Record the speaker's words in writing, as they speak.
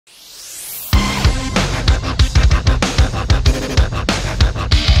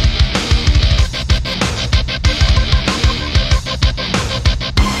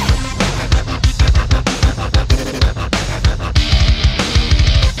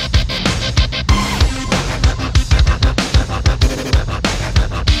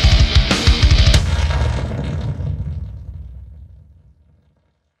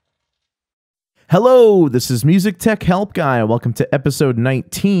Hello, this is Music Tech Help Guy. Welcome to episode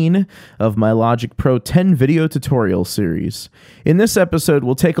 19 of my Logic Pro 10 video tutorial series. In this episode,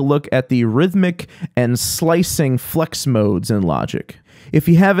 we'll take a look at the rhythmic and slicing flex modes in Logic. If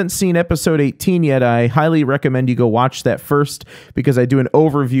you haven't seen episode 18 yet, I highly recommend you go watch that first because I do an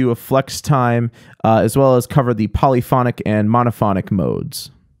overview of flex time as well as cover the polyphonic and monophonic modes.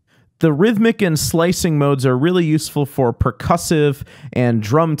 The rhythmic and slicing modes are really useful for percussive and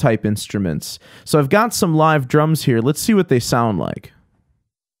drum type instruments. So I've got some live drums here. Let's see what they sound like.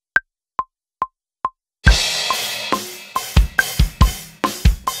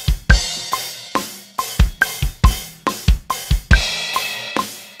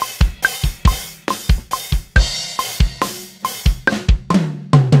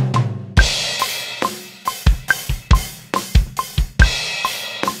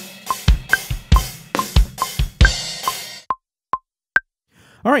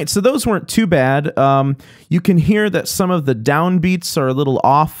 All right, so those weren't too bad. You can hear that some of the downbeats are a little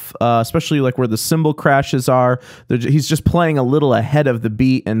off, especially like where the cymbal crashes are. He's just playing a little ahead of the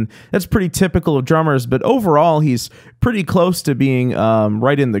beat, and that's pretty typical of drummers, but overall, he's pretty close to being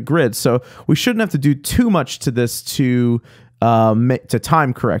right in the grid, so we shouldn't have to do too much to this to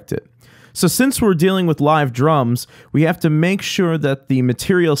time correct it. So since we're dealing with live drums, we have to make sure that the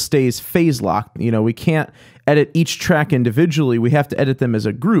material stays phase locked. You know, we can't edit each track individually. We have to edit them as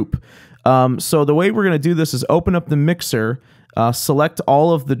a group. So the way we're going to do this is open up the mixer, select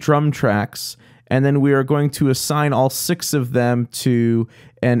all of the drum tracks, and then we are going to assign all 6 of them to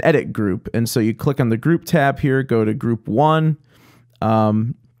an edit group. And so you click on the group tab here, go to group 1,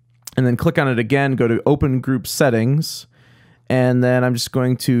 and then click on it again, go to open group settings. And then I'm just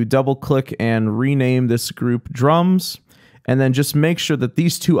going to double click and rename this group drums. And then just make sure that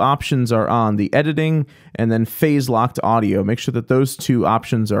these 2 options are on, the editing and then phase locked audio. Make sure that those 2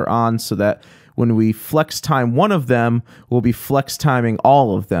 options are on so that when we flex time one of them, we'll be flex timing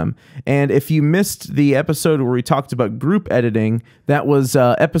all of them. And if you missed the episode where we talked about group editing, that was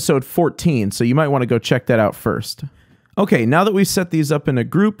episode 14. So you might want to go check that out first. Okay, now that we set these up in a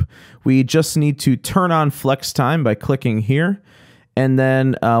group, we just need to turn on flex time by clicking here. And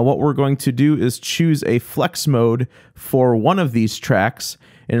then what we're going to do is choose a flex mode for one of these tracks,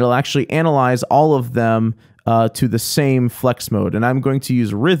 and it'll actually analyze all of them to the same flex mode. And I'm going to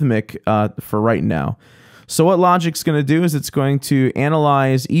use rhythmic for right now. So what Logic's going to do is it's going to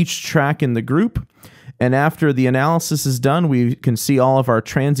analyze each track in the group. And after the analysis is done, we can see all of our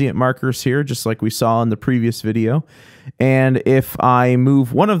transient markers here, just like we saw in the previous video. And if I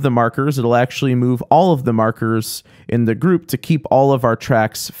move one of the markers, it'll actually move all of the markers in the group to keep all of our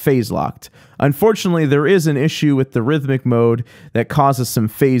tracks phase locked. Unfortunately, there is an issue with the rhythmic mode that causes some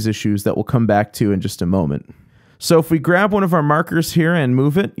phase issues that we'll come back to in just a moment. So if we grab one of our markers here and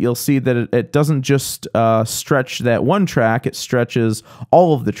move it, you'll see that it doesn't just stretch that one track, it stretches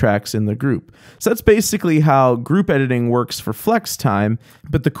all of the tracks in the group. So that's basically how group editing works for flex time.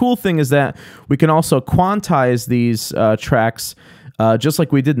 But the cool thing is that we can also quantize these tracks just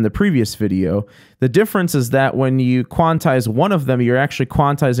like we did in the previous video. The difference is that when you quantize one of them, you're actually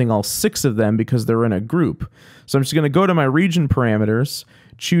quantizing all 6 of them because they're in a group. So I'm just going to go to my region parameters,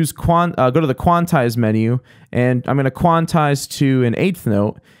 choose go to the quantize menu, and I'm going to quantize to an 1/8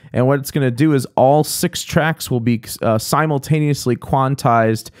 note. And what it's going to do is all 6 tracks will be simultaneously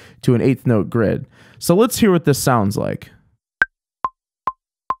quantized to an 1/8 note grid. So let's hear what this sounds like.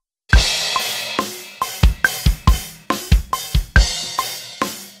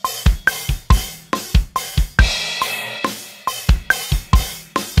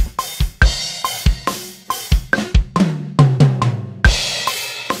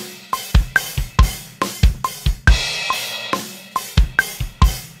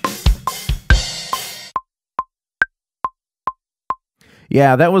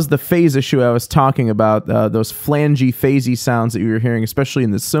 Yeah, that was the phase issue I was talking about. Those flangey, phasey sounds that you were hearing, especially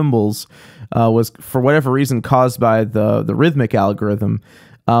in the cymbals, was for whatever reason caused by the rhythmic algorithm.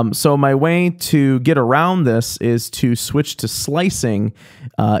 So my way to get around this is to switch to slicing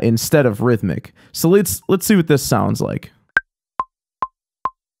instead of rhythmic. So let's see what this sounds like.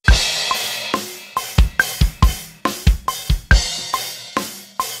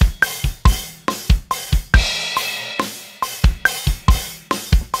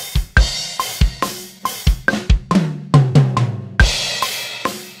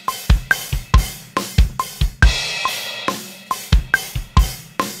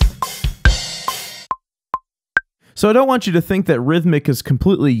 So I don't want you to think that rhythmic is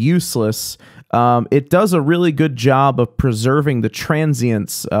completely useless. It does a really good job of preserving the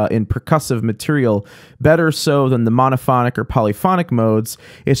transients in percussive material, better so than the monophonic or polyphonic modes.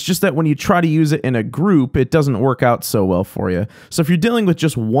 It's just that when you try to use it in a group, it doesn't work out so well for you. So if you're dealing with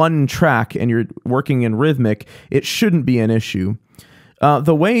just one track and you're working in rhythmic, it shouldn't be an issue.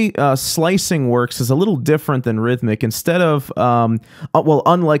 The way slicing works is a little different than rhythmic. Instead of,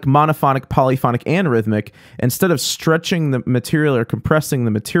 unlike monophonic, polyphonic, and rhythmic, instead of stretching the material or compressing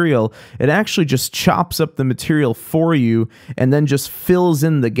the material, it actually just chops up the material for you and then just fills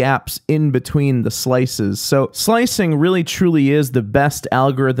in the gaps in between the slices. So slicing really truly is the best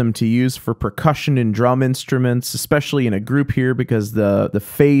algorithm to use for percussion and drum instruments, especially in a group here because the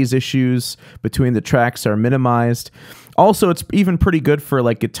phase issues between the tracks are minimized. Also, it's even pretty good for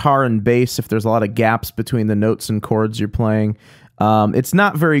like guitar and bass if there's a lot of gaps between the notes and chords you're playing. It's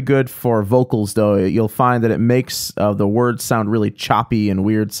not very good for vocals, though. You'll find that it makes the words sound really choppy and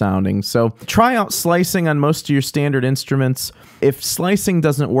weird sounding. So try out slicing on most of your standard instruments. If slicing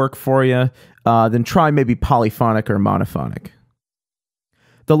doesn't work for you, then try maybe polyphonic or monophonic.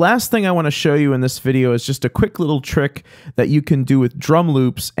 The last thing I want to show you in this video is just a quick little trick that you can do with drum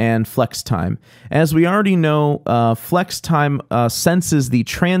loops and flex time. As we already know, flex time senses the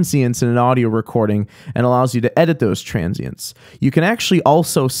transients in an audio recording and allows you to edit those transients. You can actually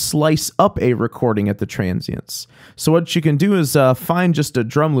also slice up a recording at the transients. So what you can do is find just a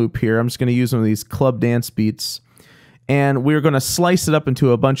drum loop here. I'm just going to use one of these club dance beats. And we're going to slice it up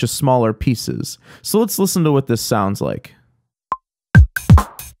into a bunch of smaller pieces. So let's listen to what this sounds like.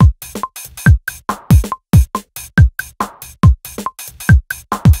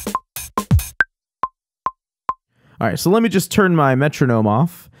 All right, so let me just turn my metronome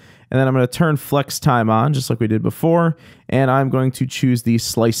off, and then I'm going to turn flex time on, just like we did before, and I'm going to choose the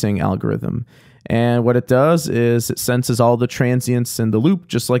slicing algorithm. And what it does is it senses all the transients in the loop,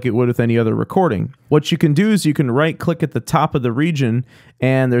 just like it would with any other recording. What you can do is you can right-click at the top of the region,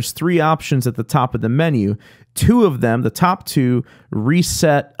 and there's 3 options at the top of the menu. 2 of them, the top 2,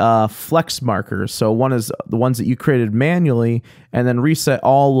 reset flex markers. So one is the ones that you created manually, and then reset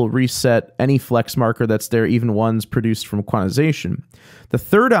all will reset any flex marker that's there, even ones produced from quantization. The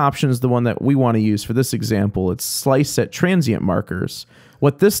 3rd option is the one that we want to use for this example. It's slice at transient markers.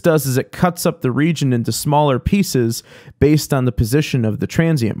 What this does is it cuts up the region into smaller pieces based on the position of the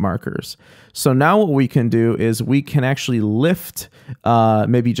transient markers. So now what we can do is we can actually lift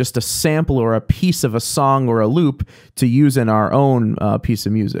maybe just a sample or a piece of a song or a loop to use in our own piece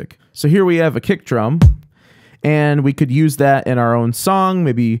of music. So here we have a kick drum, and we could use that in our own song,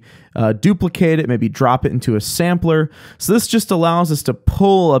 maybe duplicate it, maybe drop it into a sampler. So this just allows us to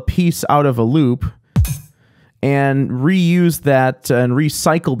pull a piece out of a loop and reuse that and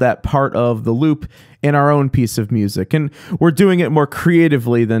recycle that part of the loop in our own piece of music. And we're doing it more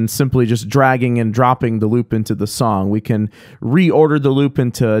creatively than simply just dragging and dropping the loop into the song. We can reorder the loop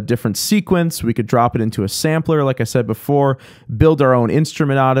into a different sequence. We could drop it into a sampler, like I said before, build our own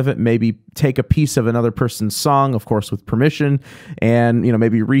instrument out of it, maybe take a piece of another person's song, of course with permission, and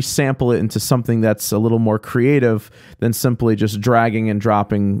maybe resample it into something that's a little more creative than simply just dragging and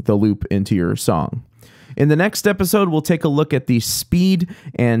dropping the loop into your song. In the next episode, we'll take a look at the speed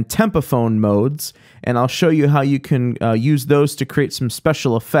and tempophone modes, and I'll show you how you can use those to create some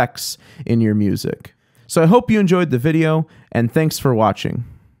special effects in your music. So I hope you enjoyed the video, and thanks for watching.